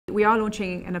We are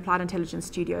launching an applied intelligence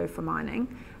studio for mining.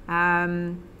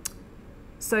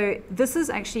 So this is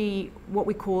actually what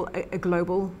we call a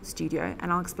global studio,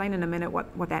 and I'll explain in a minute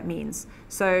what that means.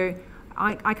 So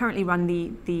I currently run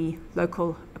the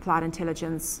local applied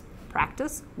intelligence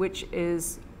practice, which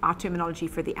is our terminology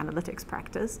for the analytics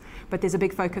practice, but there's a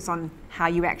big focus on how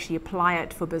you actually apply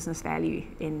it for business value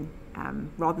in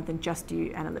rather than just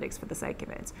do analytics for the sake of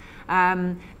it.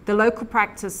 The local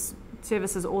practice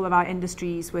services all of our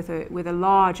industries with a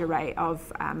large array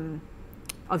of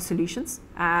solutions.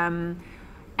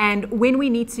 And when we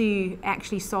need to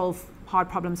actually solve hard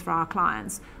problems for our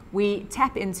clients, we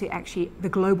tap into actually the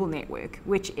global network,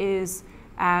 which is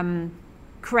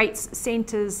creates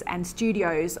centers and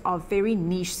studios of very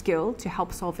niche skill to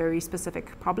help solve very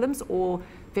specific problems, or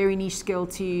very niche skill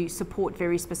to support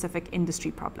very specific industry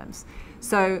problems.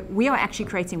 So we are actually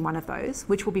creating one of those,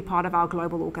 which will be part of our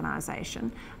global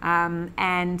organization.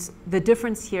 And the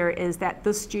difference here is that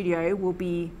this studio will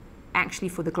be actually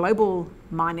for the global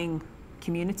mining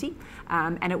community,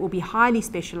 and it will be highly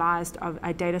specialized of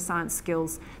data science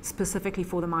skills specifically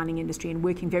for the mining industry and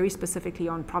working very specifically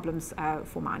on problems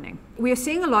for mining. We are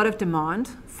seeing a lot of demand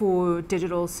for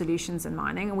digital solutions in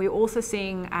mining, and we're also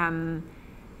seeing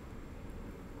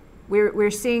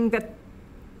we're seeing that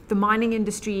the mining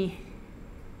industry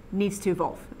needs to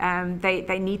evolve.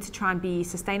 They need to try and be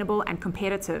sustainable and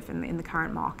competitive in the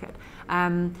current market.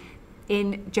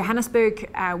 In Johannesburg,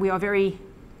 we are very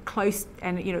close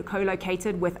and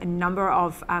co-located with a number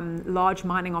of large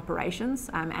mining operations,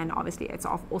 and obviously it's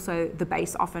also the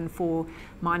base often for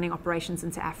mining operations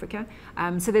into Africa.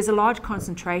 So there's a large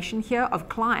concentration here of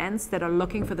clients that are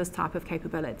looking for this type of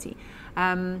capability.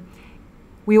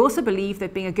 We also believe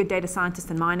that being a good data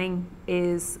scientist in mining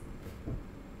is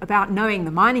about knowing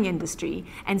the mining industry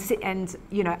and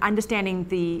understanding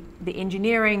the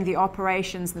engineering, the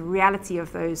operations, the reality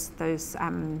of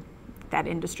that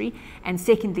industry, and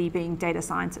secondly being data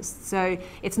scientists. So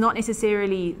it's not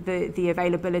necessarily the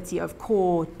availability of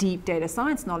core deep data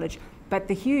science knowledge, but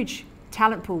the huge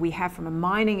talent pool we have from a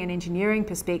mining and engineering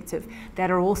perspective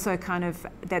that are also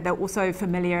that they're also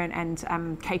familiar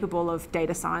and capable of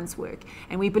data science work.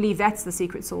 And we believe that's the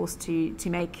secret sauce to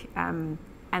make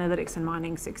analytics and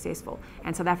mining successful.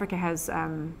 And South Africa has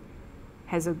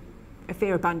a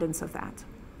fair abundance of that.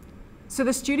 So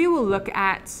the studio will look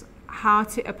at how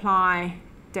to apply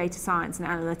data science and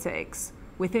analytics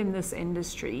within this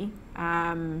industry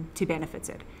to benefit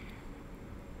it.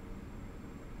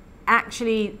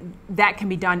 Actually, that can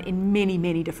be done in many,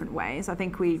 many different ways. I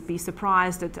think we'd be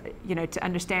surprised at, to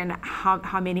understand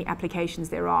how many applications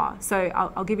there are. So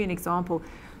I'll give you an example.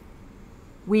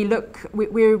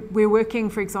 We're working,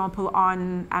 for example,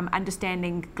 on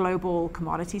understanding global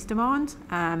commodities demand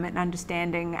and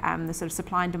understanding the sort of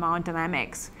supply and demand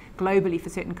dynamics globally for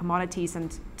certain commodities,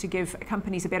 and to give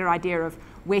companies a better idea of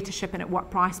where to ship and at what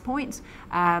price point,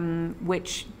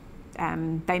 which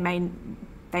they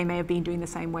may have been doing the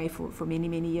same way for many,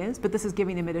 many years, but this is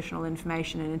giving them additional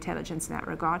information and intelligence in that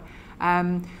regard.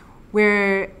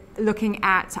 We're looking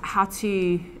at how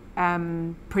to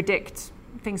predict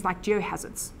things like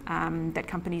geohazards that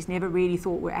companies never really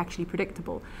thought were actually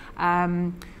predictable.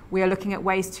 We are looking at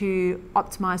ways to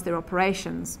optimize their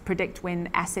operations, predict when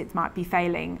assets might be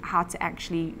failing, how to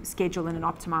actually schedule in an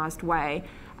optimized way.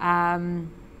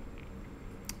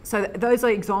 So those are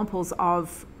examples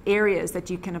of areas that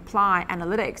you can apply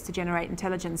analytics to generate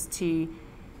intelligence to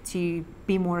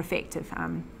be more effective.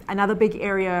 Another big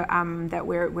area that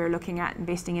we're looking at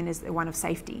investing in is the one of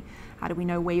safety. How do we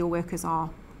know where your workers are,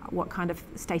 what kind of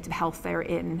state of health they're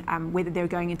in, whether they're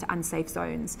going into unsafe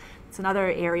zones? It's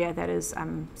another area that is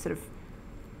sort of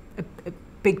a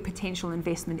big potential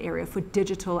investment area for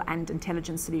digital and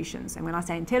intelligence solutions. And when I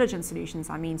say intelligence solutions,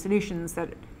 I mean solutions that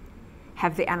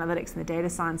have the analytics and the data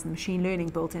science and machine learning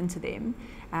built into them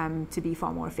to be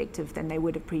far more effective than they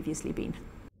would have previously been.